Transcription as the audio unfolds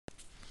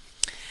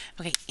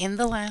Okay, in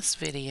the last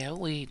video,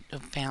 we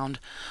found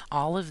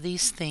all of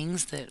these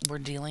things that we're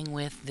dealing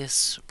with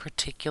this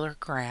particular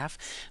graph.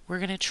 We're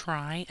going to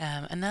try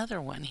another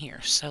one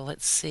here. So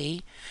let's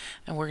see,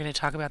 and we're going to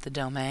talk about the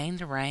domain,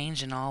 the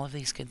range, and all of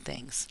these good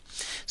things.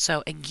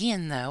 So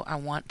again, though, I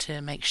want to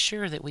make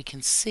sure that we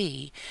can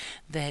see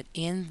that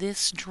in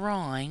this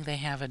drawing, they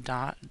have a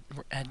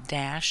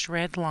dashed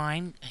red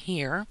line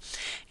here,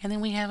 and then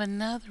we have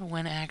another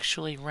one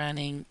actually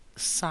running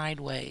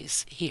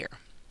sideways here.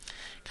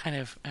 Kind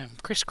of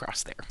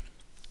crisscross there.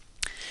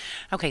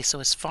 Okay, so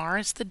as far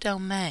as the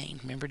domain,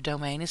 remember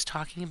domain is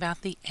talking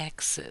about the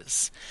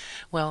x's.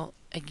 Well,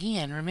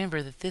 again,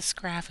 remember that this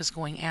graph is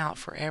going out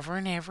forever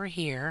and ever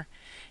here,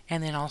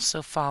 and then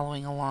also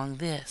following along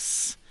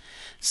this.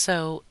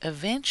 So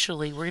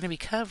eventually we're going to be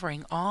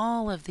covering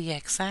all of the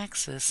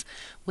x-axis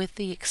with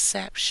the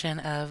exception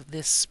of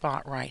this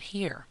spot right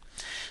here.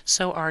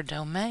 So our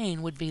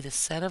domain would be the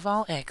set of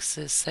all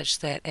x's such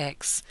that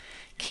x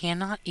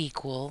cannot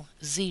equal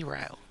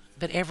 0,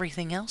 but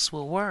everything else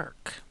will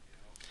work.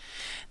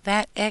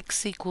 That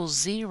x equals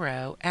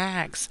 0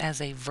 acts as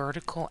a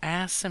vertical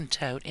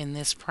asymptote in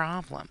this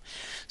problem.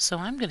 So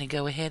I'm going to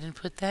go ahead and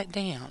put that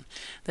down,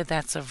 that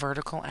that's a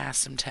vertical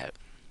asymptote.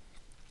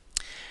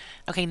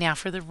 Okay, now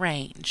for the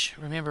range.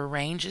 Remember,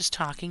 range is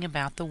talking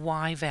about the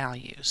y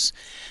values.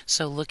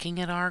 So looking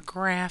at our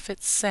graph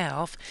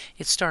itself,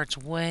 it starts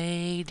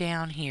way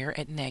down here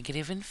at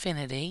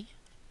 -infinity,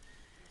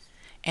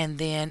 and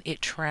then it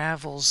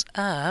travels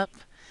up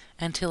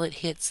until it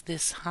hits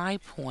this high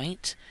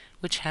point,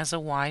 which has a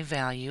y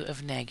value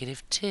of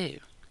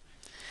 -2.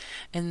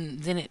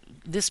 And then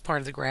this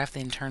part of the graph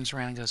then turns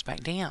around and goes back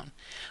down.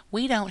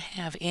 We don't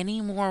have any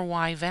more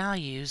y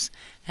values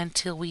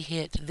until we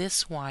hit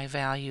this y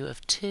value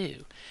of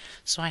 2.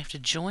 So I have to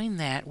join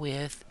that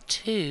with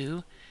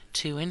 2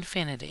 to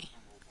infinity.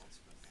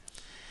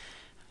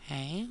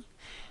 Okay.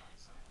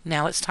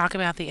 Now let's talk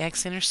about the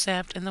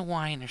x-intercept and the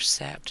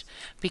y-intercept.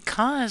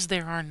 Because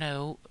there are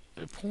no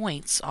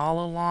points all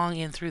along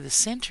and through the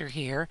center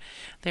here,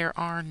 there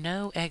are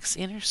no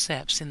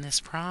x-intercepts in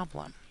this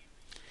problem.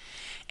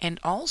 And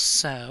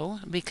also,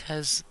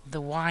 because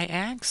the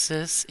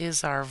y-axis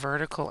is our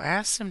vertical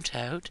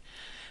asymptote,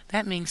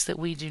 that means that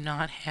we do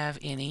not have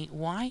any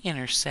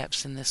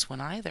y-intercepts in this one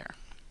either.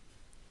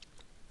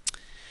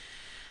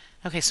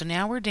 Okay, so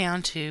now we're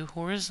down to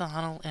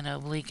horizontal and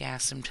oblique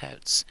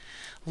asymptotes.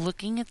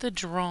 Looking at the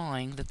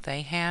drawing that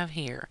they have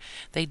here,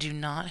 they do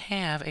not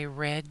have a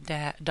red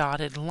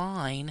dotted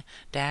line,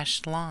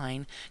 dashed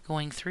line,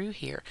 going through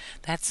here.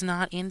 That's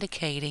not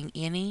indicating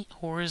any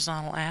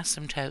horizontal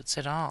asymptotes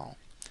at all.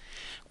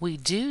 We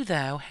do,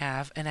 though,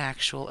 have an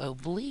actual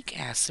oblique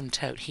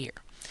asymptote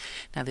here.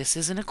 Now this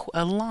is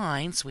a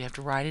line, so we have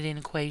to write it in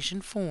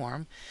equation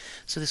form.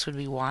 So this would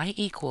be y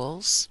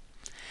equals,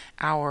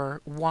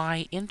 our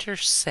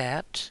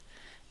y-intercept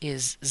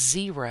is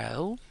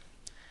 0.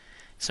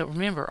 So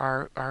remember,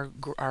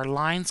 our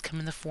lines come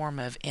in the form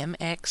of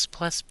mx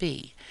plus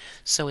b.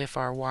 So if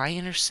our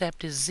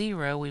y-intercept is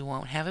 0, we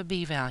won't have a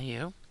b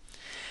value.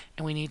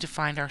 And we need to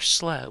find our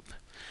slope.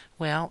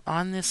 Well,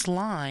 on this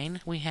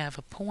line, we have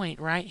a point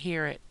right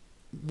here at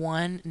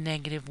 1,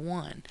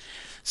 -1.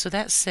 So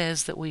that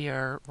says that we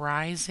are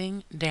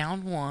rising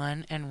down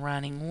 1 and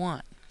running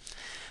 1.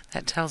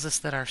 That tells us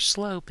that our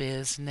slope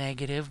is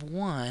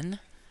 -1.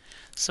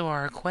 So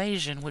our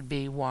equation would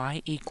be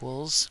y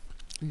equals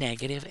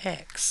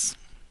 -x.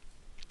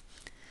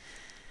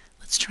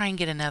 Let's try and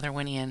get another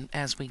one in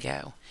as we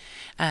go.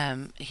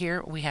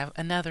 Here we have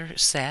another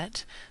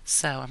set,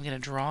 so I'm going to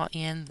draw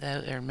in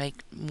or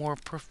make more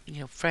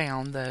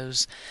profound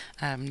those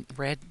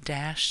red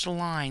dashed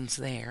lines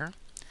there.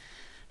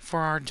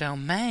 For our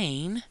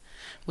domain,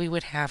 we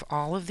would have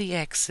all of the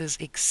x's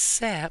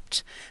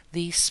except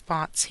these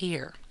spots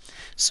here.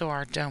 So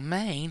our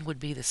domain would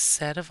be the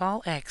set of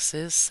all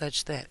x's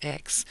such that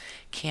x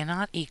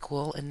cannot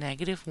equal a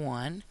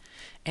 -1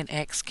 and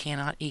x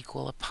cannot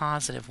equal a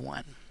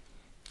 +1.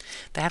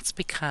 That's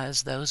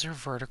because those are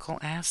vertical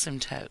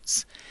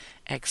asymptotes.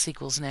 X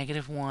equals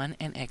 -1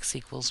 and x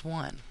equals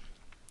 1.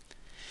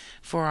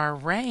 For our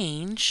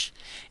range,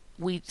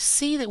 we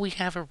see that we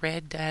have a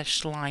red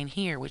dashed line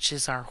here, which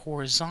is our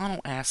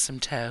horizontal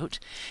asymptote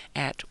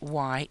at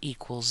y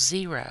equals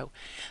 0.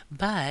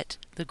 But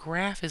the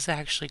graph is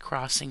actually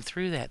crossing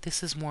through that.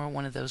 This is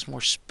one of those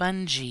more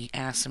spongy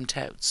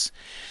asymptotes.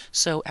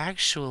 So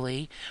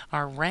actually,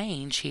 our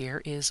range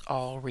here is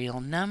all real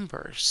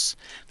numbers,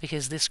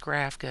 because this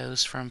graph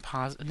goes from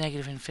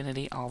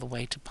 -infinity all the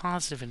way to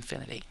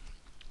 +infinity.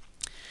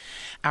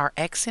 Our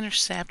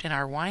x-intercept and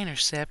our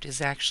y-intercept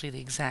is actually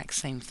the exact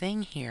same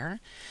thing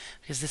here,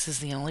 because this is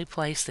the only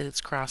place that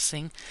it's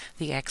crossing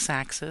the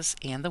x-axis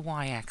and the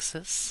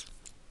y-axis.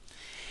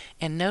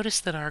 And notice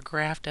that our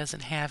graph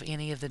doesn't have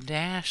any of the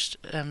dashed,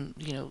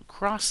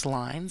 cross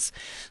lines,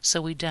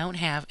 so we don't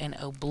have an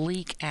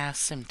oblique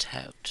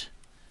asymptote.